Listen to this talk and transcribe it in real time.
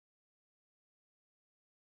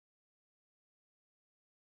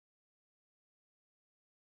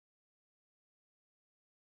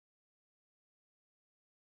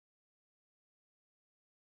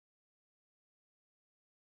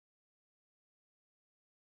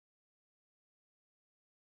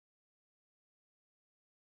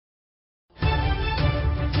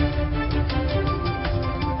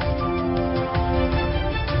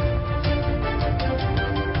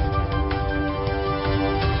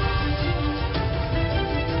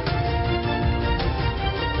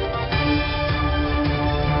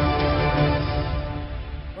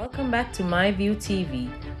Welcome back to MyView TV,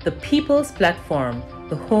 the people's platform,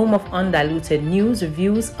 the home of undiluted news,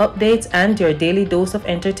 reviews, updates, and your daily dose of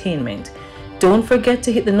entertainment. Don't forget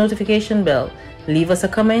to hit the notification bell, leave us a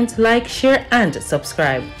comment, like, share, and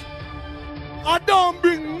subscribe. I don't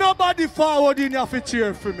bring nobody forward in your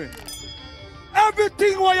cheer for me.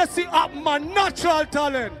 Everything what you see up my natural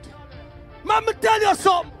talent. Let me tell you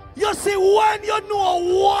something. You see, when you know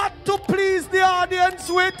what to please the audience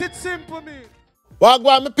with, it's simple, me.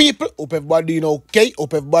 Wagwan, my people. Hope everybody doing okay.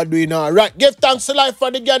 Hope everybody doing alright. Give thanks to life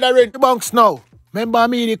for the gathering. The bunks now. Remember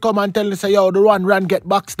me, they come and tell me, say, yo, the one run get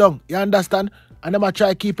boxed down. You understand? And them a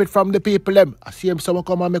try keep it from the people them. I see them someone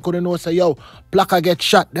come and make couldn't know, say, yo, Plaka get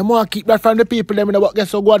shot. Them want to keep that from the people them. But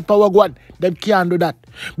guess what? One power one. Them can't do that.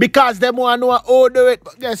 Because them want to know how to do it.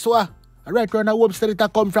 But guess what? Right when the homestead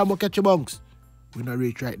it come from, we catch your bunks. We not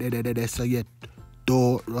reach right there, so yet.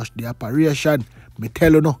 Don't rush the operation. Me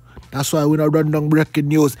tell you no. That's why we not run down breaking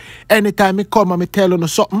news. Anytime me come and me tell you no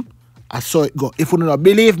something, I saw it go. If you don't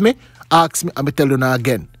believe me, ask me and me tell you no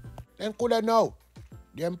again. Then could I know?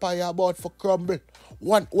 The empire about for crumble.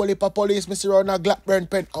 One whole heap of police me see around a Cockburn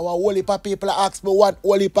pen. Our whole heap of people ask me one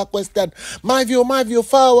whole heap of question. My view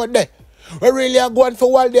forward there. We really are going for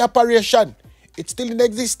Waldie operation. It's still in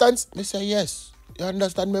existence? Me say yes. You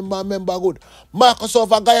understand? Member good. Marcus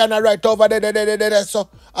over Guyana right over there. So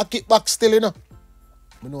I keep back still, you know.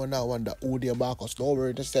 I know now wonder who the Marcus, don't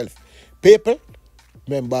worry yourself. People,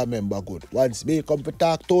 member good. Once me come to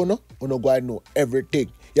talk to you, you know go and know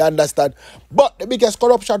everything. You understand? But the biggest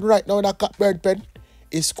corruption right now in the Cockburn pen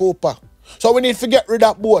is Cooper. So we need to get rid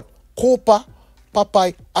of both Cooper,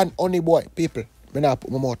 Popeye, and Honeyboy. People, I not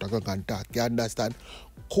put my mouth and talk. You understand?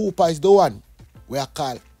 Cooper is the one we are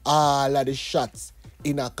called all of the shots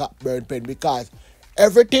in a Cockburn pen because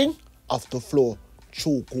everything have to flow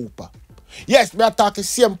through Cooper. Yes, me attack the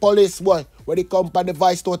same police boy when they come on the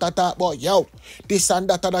vice to talk about yo, this and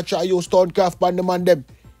that and I try use stonecraft on them and them.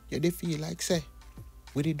 Yeah, they feel like say,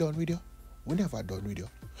 we did done with you? We never done with you.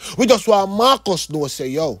 We just want Marcus know say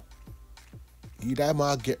yo, either I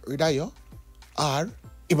might get rid of you or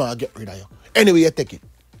he might get rid of you. Anyway, you take it.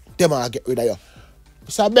 They might get rid of you.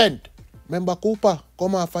 Mr. Bent, remember Cooper,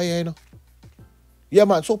 come off fire, you know. Yeah,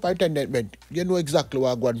 man, Superintendent Bent, you know exactly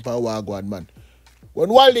what Wagwan, man. When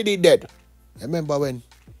Waldie did dead, I remember when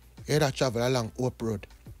you had to travel along Hope Road.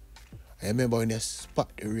 I remember when you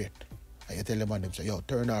spot the rate. And you tell them and them say, yo,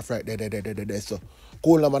 turn off right there. So,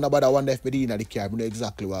 cool, man, about that one left me in the car. I know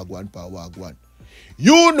exactly what Wagwan.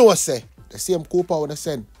 You know, say, the same Cooper when I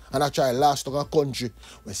send, and I try last to a country,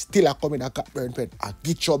 we still are coming to Cockburn pen and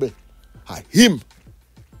get trouble. And him,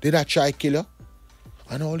 did I try kill you?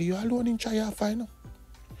 And only you alone in try to find him.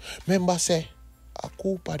 Remember, say, a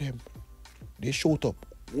Cooper them, they shoot up.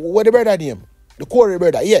 What the brother name? The Corey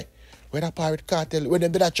brother, yeah. When a pirate cartel, when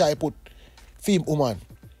them did I try put film woman.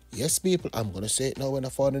 Yes, people, I'm gonna say it now when I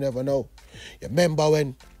found it never know. You remember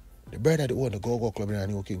when the brother that owned the Go-Go Club in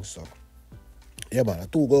New Kingston? Yeah, man, 2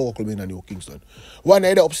 Go-Go Club in New Kingston. One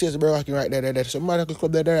head upstairs, the working right there. So, man, the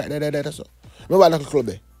club there. So, remember the club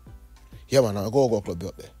there? Yeah, man, a Go-Go Club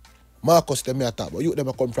up there. Marcus, them here talk, but you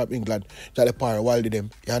them come from England, Charlie Parr, Waldie them,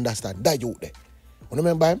 you understand? That youth there. You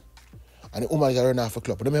remember him? And the woman is running off a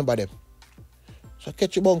club, you remember them? So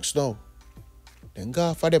catch your bunks now. Then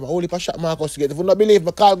go for them, only shot Marcus to get. If you don't believe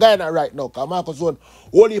me, call Guyana right now, because Marcus won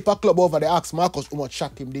only a club over there, ask Marcus who much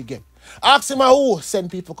shot him they get. Ask him who send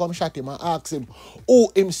people come shot him, and ask him who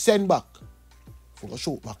him send back. For go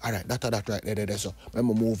shoot back. Alright, that right there. So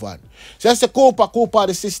remember move on. So that's the Cooper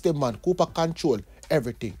the system, man. Cooper control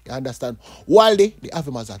everything. You understand? Waldie, they have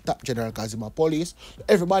him as a top general because he's a police.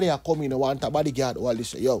 Everybody are coming and want a bodyguard. Waldie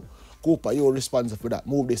say, yo, Cooper, you're responsible for that.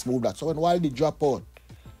 Move this, move that. So when Waldie drop out,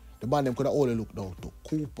 the man them could have only look down to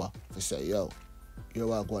Cooper to say, yo, you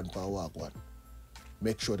walk one.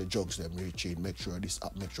 Make sure the drugs them reach in, make sure this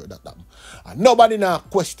up, make sure that happen. And nobody now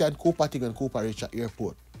question Cooper thing when Cooper reach at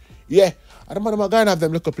airport. Yeah, and the man are going to have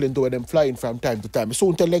them little plane to where them flying from time to time. I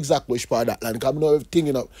soon tell exactly which part of that land, because I know everything,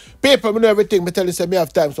 you know. People, I know everything. I tell you, say, me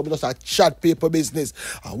have time, so I just a chat people business.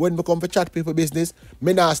 And when we come for chat people business,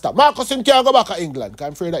 me not stop. Marcus him can't go back to England, because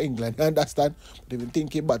I'm afraid of England, you understand? But even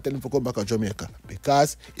thinking about telling him to come back to Jamaica,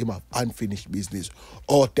 because he have unfinished business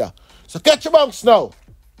out there. So catch your bunks now.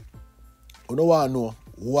 You don't want to know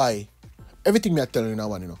why. Everything me I tell you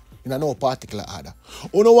now, you know. In no particular order.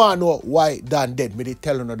 You don't want to know why Dan dead. Me they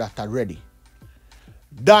tell you that already.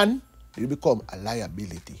 Dan will become a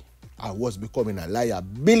liability. I was becoming a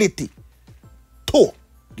liability to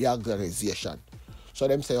the organization. So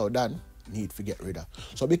them say, oh, Dan need to get rid of.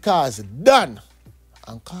 So because Dan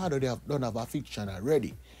and Cardo, they don't have a fiction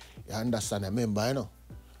already. You understand? Remember, you know,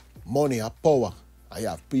 money and power I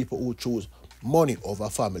have people who choose money over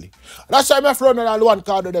family. That's why my friend and I want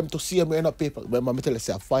Cardo them to see me enough people. Remember me tell you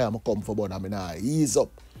say fire me come for but I mean I ease up.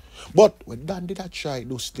 But when Dan did that try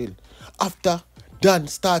do still. After Dan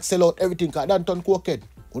start sell out everything, cause Dan turn cokehead.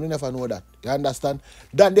 You never know that. You understand?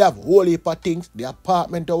 Dan they have whole heap of things. The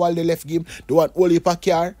apartment while they left game, they want whole heap of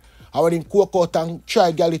car. I want him coke out and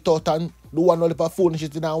try gal it out and do one whole heap of food and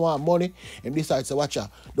shit and want money. And decides to watch her.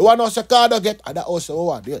 The one house a Cardo get and that house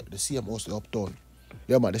what? Yeah, the same house uptown.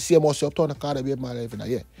 Yeah man, the same house uptown the Cardo be my life in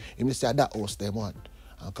here. Him say that house they want.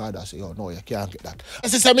 And Cardo say, yo, no, you can't get that. I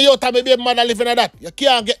say, me out and me baby mother living in that. You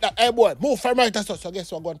can't get that. Hey boy, move from right and so. So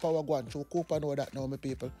guess what going power go on. So Cooper know that now, my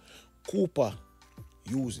people. Cooper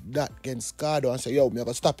use that against Cardo and say, yo, me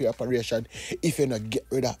gonna stop your operation if you not get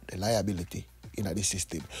rid of the liability in the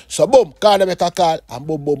system. So boom, Cardo make a call and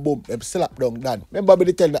boom, boom, boom. Them slap down done. Remember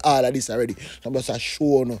me tell me all of this already. So I'm just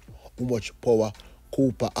showing you how much power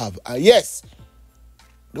Cooper have. And yes,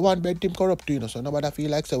 the one bed team corrupt you know, so nobody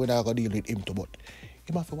feel like so we're not gonna deal with him too much.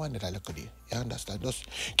 Him have to wonder that look at you. You understand? Just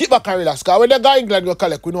keep back and relax. Because when they go England go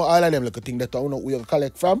collect, we know all of them little things that we know we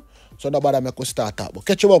collect from. So nobody make us start up. But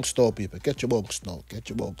catch your bunks now, people. Catch your bunks now. Catch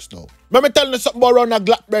your bunks now. Let me tell you something about around a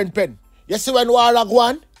Blackburn pen. You see when war go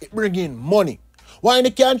on, it bring in money. Why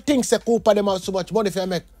you can't think say Cooper them have so much money if you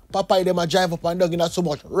make Popeye them a drive up and down in so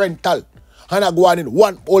much rental. And I go on in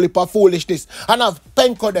one only for foolishness. And have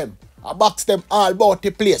Penco them. I box them all about the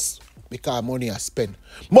place. Because money I spend.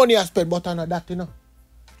 Money I spend, but I know that, you know.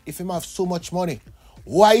 If him have so much money,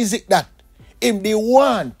 why is it that him they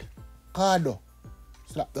want Cardo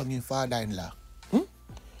slap down his father-in-law?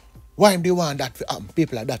 Why him they want that for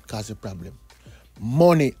people like that cause a problem?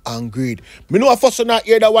 Money and greed. Me know a first not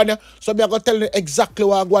hear that one, so me I go tell you exactly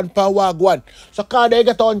what I want per what I want. So Cardo you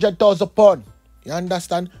get 100,000 pounds. You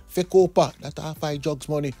understand? For Cooper, that's half 5 jugs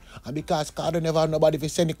money. And because Cardo never have nobody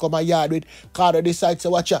if send it come a yard with, Cardo decides to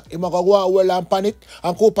watch her. He might go and well and panic.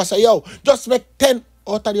 And Cooper say, yo, just make 10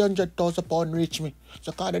 out of the 100,000 pounds reach me.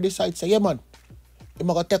 So Cardo decides, say, yeah man. He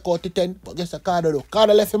might go take out the 10, but guess what Cardo do?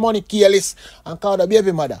 Cardo left him money careless. And Cardo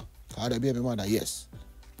baby mother. Cardo baby mother, yes.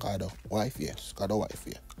 Cardo wife, yes. Cardo wife,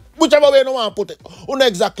 yeah. Whichever way you want to put it. You know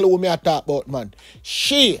exactly what me I talk about, man.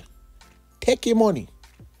 She take your money.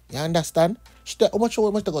 You understand? How much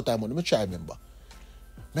to go time money? Me try remember.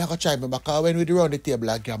 Me I go try remember because when we do round the table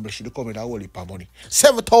and gamble, she do come in a whole heap of money.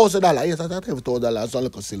 $7,000. Yes, I thought $7,000 is a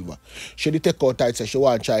little silver. She did take out tight, say she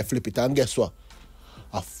want to try flip it, and guess what?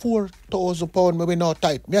 A 4,000 pound maybe not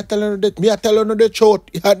tight. Me I tell her the truth.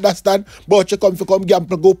 You understand? But she come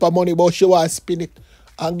gamble, go for money, but she want to spin it.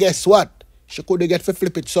 And guess what? She could get for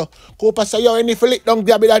flip it. So Cooper say, yo, any flip it down,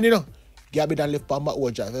 grab it and you know. Gabby done live on my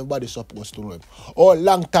own drive. Everybody's supposed to know him. Oh,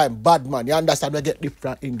 long time, bad man. You understand? We get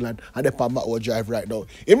different from England and they on my own drive right now.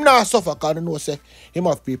 Him not suffer because you know say him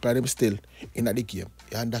have people and him still in the game.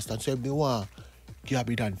 You understand? So if they want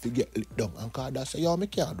Gabby done to get lit down and Cardo say, yo, me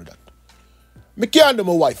can't do that. Me can't do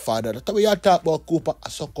my wife father. That's why you talk about Cooper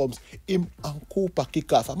and so comes him and Cooper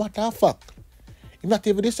kick off. A matter of fact, him not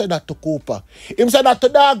even said that to Cooper. Him said that to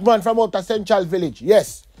Dogman from out of Central Village.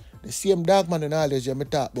 Yes. The same Dogman and all this you me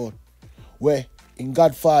talk about. Where in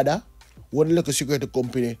Godfather, one little security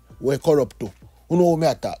company were corrupt too. Who know what me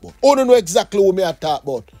I talk about? Who don't know exactly what me I talk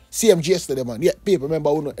about? CMG yesterday, man. Yeah, people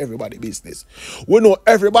remember we know everybody business. We know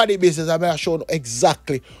everybody business and I show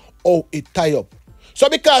exactly how it tie up. So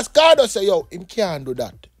because Cardo say, yo, him can't do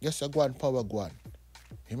that. Yes, I go on power go on.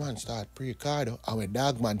 Him man start pre-Cardo and when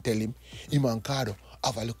Dogman tell him and Cardo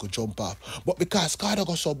have a little jump off. But because Cardo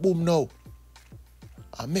go so boom now,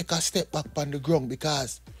 I make a step back on the ground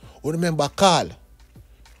because we remember Carl.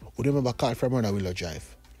 We remember Carl from Runner Willow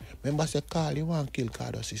Drive. Remember say Carl, you want to kill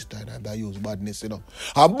Cardo's sister and I use badness, you know.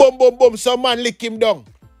 And boom, boom, boom, some man lick him down.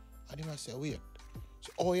 And he must say, wait.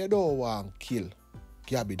 So, oh, you don't want to kill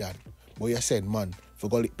Gabby Dan. But you said, man, if you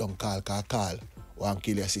go lick down Carl, because Carl want to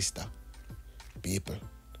kill your sister. People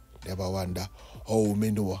never wonder how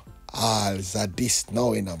me know all that this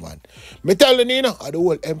now, you know, man. Me tell you, you know, the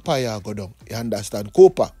whole empire go down. You understand?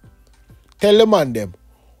 Cooper, tell the man them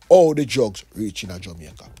how the drugs reach in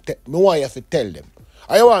Jamaica. Me want you to tell them.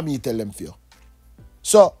 I want me to tell them for you.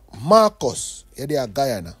 So, Marcus, you're there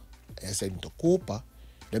Guyana. You send to Cooper.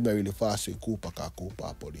 Them not really fast with Cooper because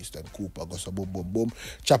Cooper police. Then Cooper goes so boom, boom, boom.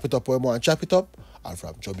 Chop it up where you want chop it up. And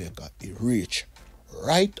from Jamaica, it reach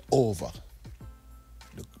right over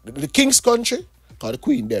the King's country. Because the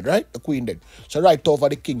Queen dead, right? The Queen dead. So right over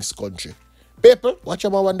the King's country. People, watch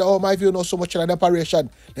them and wonder how my view know so much in the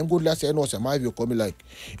operation. Them good lads say, you know, say my view coming like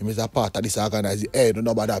him is a part of this organization. Hey, don't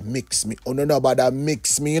know about that mix me. Oh, don't know about that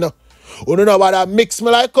mix me, you know. Oh, don't know about that mix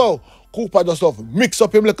me like how Cooper just love mix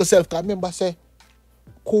up him like himself. Because remember say,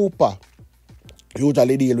 Cooper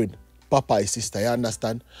usually deal with Popeye's sister, you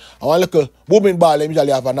understand? And one little woman ball, them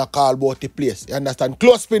usually have a call about the place, you understand?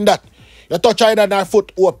 Close pin that. You touch either and her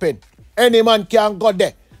foot open. Any man can go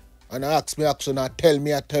there. And I ask me action and tell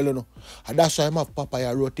me, I tell you no. And that's why I have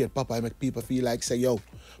Popeye rotate. Popeye make people feel like say, yo,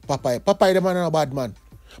 Popeye them are not a bad man.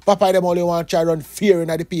 Popeye them only want to try run fear in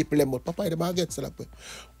the people them, but Popeye them are get set up.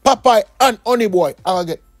 Popeye and Honeyboy I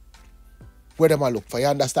get where them are look for. You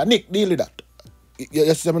understand? Nick, deal with that.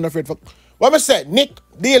 You see, I'm not afraid for. What I say, Nick,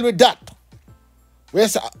 deal with that. Where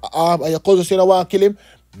say, your cousin say you want to kill him?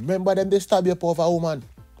 Remember them, they stab you up over a woman.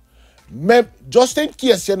 Just in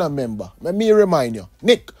case you don't remember, let me remind you.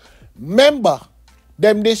 Nick, remember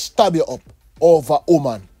them, they stab you up over a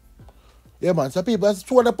woman. Yeah, man, so people, that's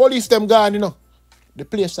when the police them gone, you know. The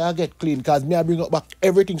place I get clean, because me I bring up back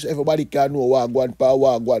everything so everybody can know what one power,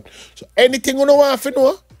 what one. So anything you don't want to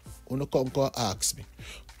know, you come ask me.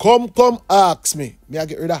 Come ask me. Me I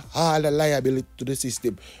get rid of all the liability to the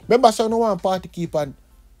system. Remember, so no one party keep on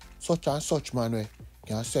such and such man way.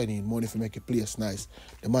 Can send in money for make a place nice.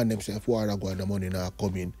 The man themself water go and the money now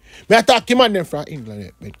come in. Me attack him man them from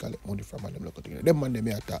England. Me collect money from them look at them. Them man them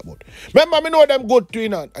me attack about. Remember me know them good to you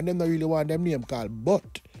know, and them not really want them name call.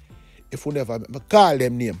 But if you never call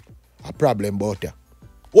them name, a problem about ya.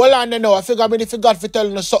 Hold on now, I figure I forgot to tell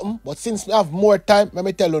you something, but since I have more time, let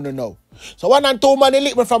me tell you now. So 1 and 2 man they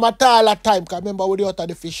lick me from a taller time. Cause remember when they out of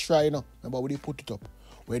the fish fry, you know. Remember when they put it up.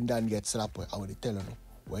 When Dan gets slapped, I will tell you now.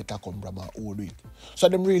 Where it come from and who do it. So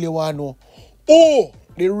them really want to know, oh,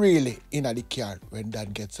 they really in the car when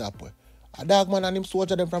Dan gets up. A dogman and him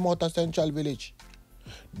soldier them from outer Central Village.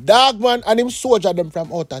 Dogman and him soldier them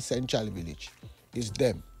from outer Central Village. It's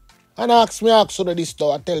them. And ask you this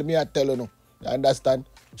store, tell me, I tell you no. You understand?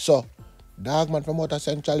 So, dogman from outer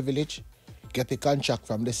Central Village get a contract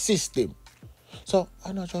from the system. So,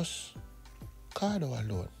 I not just Cardo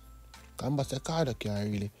alone. Because say Cardo can't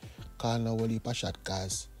really call no whole heap of shot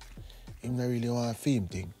because him not really want a fame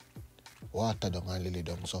thing. Water down and lily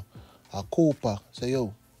down. So, a Cooper say,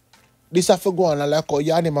 yo, this have to go on like how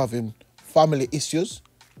you and him have him family issues.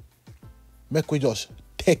 Make we just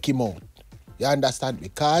take him out. You understand?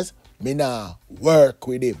 Because me nah work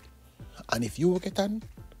with him. And if you get an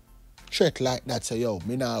threat like that, say, yo,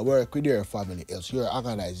 me nah work with your family, else your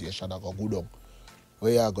organization are going to go down. What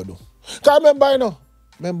you going to do? Because remember, you know,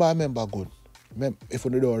 remember good. If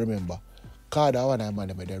you don't remember, Cardo, one of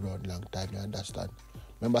them they run long time, you understand?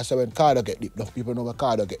 Remember, so when Cardo get dipped, enough people know what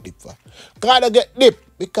Cardo get dipped for. Cardo get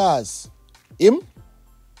dipped because him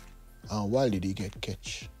and Waldie they get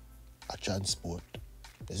catch a transport.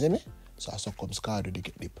 You see me? So comes Cardo they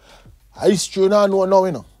get dipped. History now know,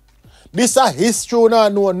 you know. This is history now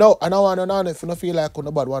know. And I want to know if you don't feel like you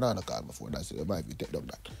no bad one on the call my phone. That's it. Might be take down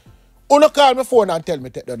that. You call my phone and tell me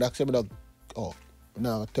take down that. Say me dog. Oh,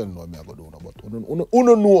 now tell me what me I go do now. But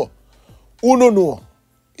uno know.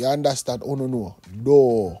 You understand? Uno know.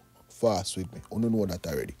 Do fast with me. Uno know that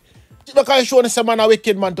already. Because show some man a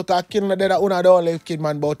wicked man to call kill the only wicked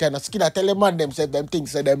man about you. And Skina tell them man them say them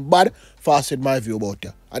things say them bad. Fast with my view about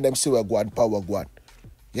you. And them see where go and power go on.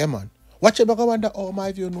 Yeah man. Watch it, I wonder, oh,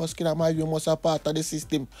 my view no Skina, my view must be part of the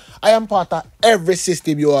system. I am part of every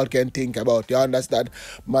system you all can think about, you understand?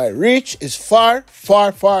 My reach is far. We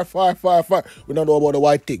don't know about the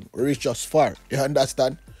white thing. We reach just far, you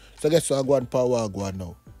understand? So guess what, I go and power go on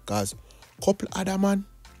now. Because couple other man,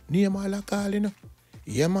 name all I call, you know?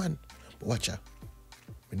 Yeah, man. But watch out.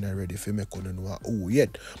 I'm not ready for me to know who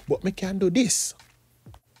yet. But me can do this.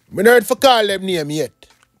 I'm not ready for call them name yet.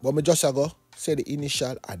 But me just go. Say the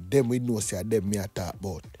initial and them we know say them me I talk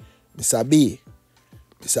about. Mr. B,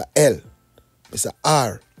 Mr. L, Mr.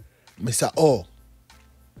 R, Mr. O.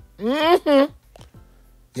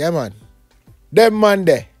 Yeah man. Them man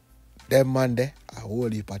there, a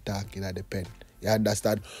whole heap of talking at the pen. You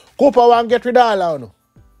understand? Cooper want get rid of all of you.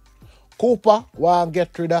 Cooper want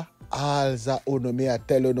get rid of all the uno me I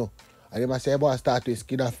tell you no. And he must say boy start with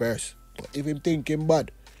Skina first. But if him thinking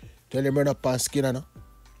bad, tell him run up on Skina no.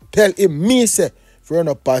 Tell him, me say, if you run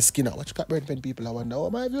up past Skina, watch Cockburn pen people, I wonder, oh,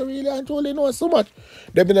 my view really and truly know so much.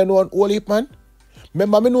 They been know an whole heap, man.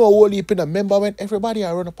 Remember, me know a whole heap, remember when everybody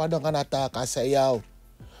run up and down and attack and say, yo,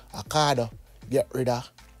 a Cardo get rid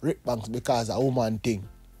of Rick Banks because of a woman thing.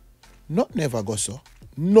 Not never go so.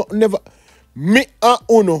 Not never. Me and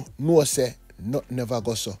Uno no say, not never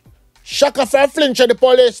go so. Shaka for flinch the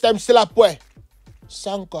police, them still up way.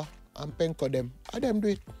 Sanka and Penco them, I them do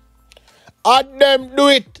it. And them do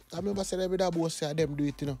it. I remember saying every day boss say them do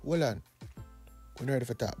it, you know. Hold on. We're not ready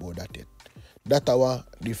to talk about that yet. That's one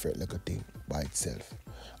different little thing by itself.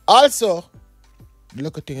 Also, the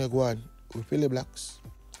little thing I go on with Philly Blacks.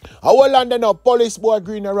 I hold on there now, police boy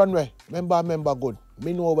green a runway. Remember good.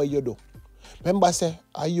 Me know what you do. Remember say,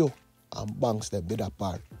 are you and banks them be that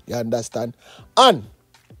part. You understand? And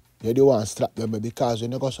you don't want to slap them because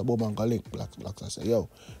when you go to Bob and go link blacks, I say, yo,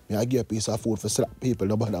 me I give a piece of food for slap people,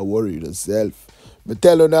 nobody worry yourself. Me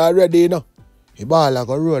tell you now already, you know. The ball like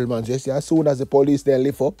a roll, man. So you see, as soon as the police then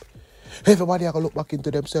lift up, everybody are going to look back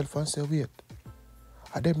into themselves and say, wait.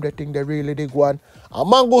 Are them the thing they really dig one?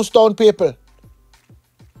 And Mangostown people,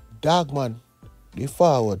 dog man, they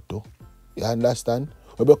forward too. You understand?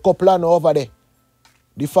 We be couple over there.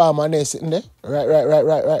 The farmer there sitting there,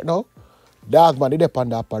 right now. Dog man, they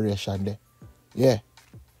depend on the operation there. Yeah.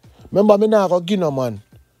 Remember, me now go give no man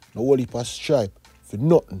no whole heap of stripe for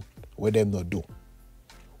nothing where them not do.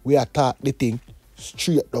 We attack the thing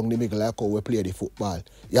straight down the middle like how we play the football.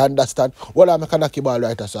 You understand? Well, I'm a knock ball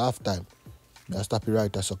right at half time. I stop it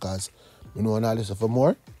right so cause you know when I listen for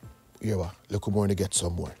more. Yeah, look more to get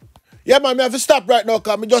some more. Yeah, man, me have to stop right now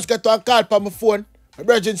because I just get to a call on my phone. My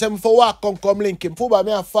brethren say me for walk come link him. Football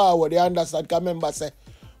me a forward, you understand? Because remember say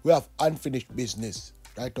we have unfinished business.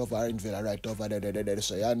 Right over Orangeville, right over there.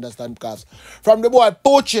 So you understand? Because from the boy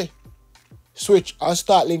Poche switch and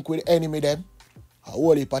start link with the enemy them. A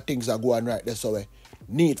whole heap of things are going right there, so we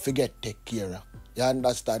need to take care of. You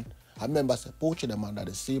understand? I remember say poaching them under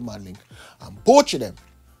the same man link. And poaching them,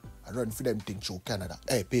 I run for them things through Canada.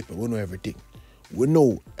 Hey people, we know everything. We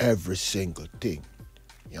know every single thing.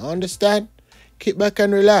 You understand? Keep back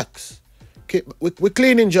and relax. We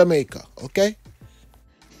clean in Jamaica, okay?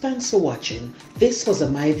 Thanks for watching. This was a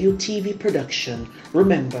MyView TV production.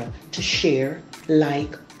 Remember to share,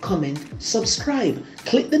 like, comment, subscribe,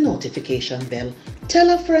 click the notification bell, tell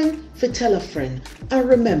a friend for tell a friend, and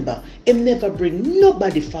remember, never bring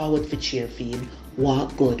nobody forward for cheer for him.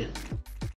 Walk good.